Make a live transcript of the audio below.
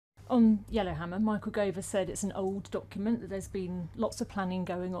On Yellowhammer, Michael Gove said it's an old document, that there's been lots of planning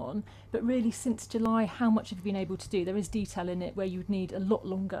going on, but really since July, how much have you been able to do? There is detail in it where you would need a lot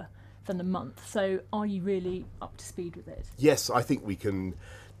longer than a month. So are you really up to speed with it? Yes, I think we can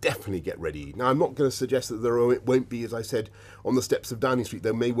definitely get ready. Now, I'm not going to suggest that there won't be, as I said, on the steps of Downing Street.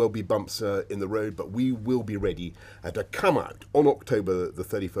 There may well be bumps in the road, but we will be ready to come out on October the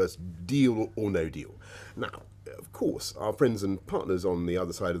 31st, deal or no deal. Now, of course, our friends and partners on the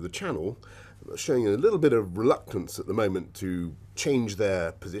other side of the channel are showing a little bit of reluctance at the moment to change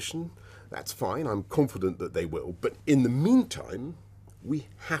their position. That's fine. I'm confident that they will. But in the meantime, we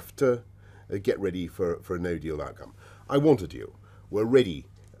have to get ready for a no-deal outcome. I want a deal. We're ready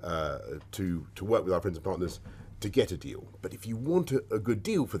to work with our friends and partners to get a deal. But if you want a good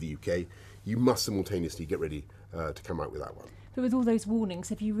deal for the UK, you must simultaneously get ready to come out with that one. But with all those warnings,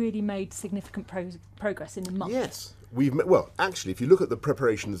 have you really made significant progress in a month? Yes. Well, actually, if you look at the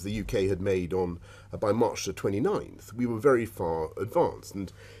preparations the UK had made by March the 29th, we were very far advanced,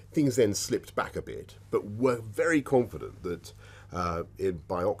 and things then slipped back a bit. But we're very confident that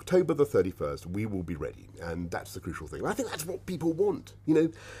by October the 31st, we will be ready, and that's the crucial thing. And I think that's what people want. You know,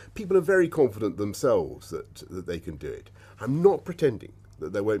 people are very confident themselves that they can do it. I'm not pretending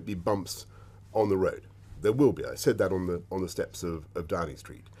that there won't be bumps on the road. There will be. I said that on the steps of Downing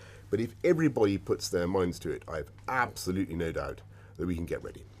Street. But if everybody puts their minds to it, I have absolutely no doubt that we can get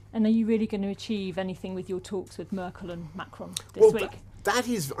ready. And are you really going to achieve anything with your talks with Merkel and Macron this week? That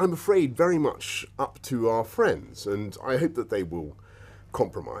is, I'm afraid, very much up to our friends, and I hope that they will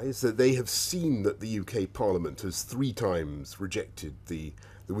compromise, that they have seen that the UK Parliament has 3 times rejected the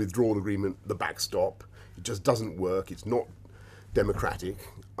withdrawal agreement, the backstop. It just doesn't work. It's not democratic.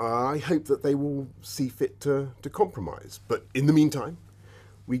 I hope that they will see fit to compromise. But in the meantime,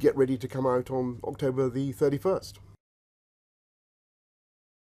 we get ready to come out on October the 31st.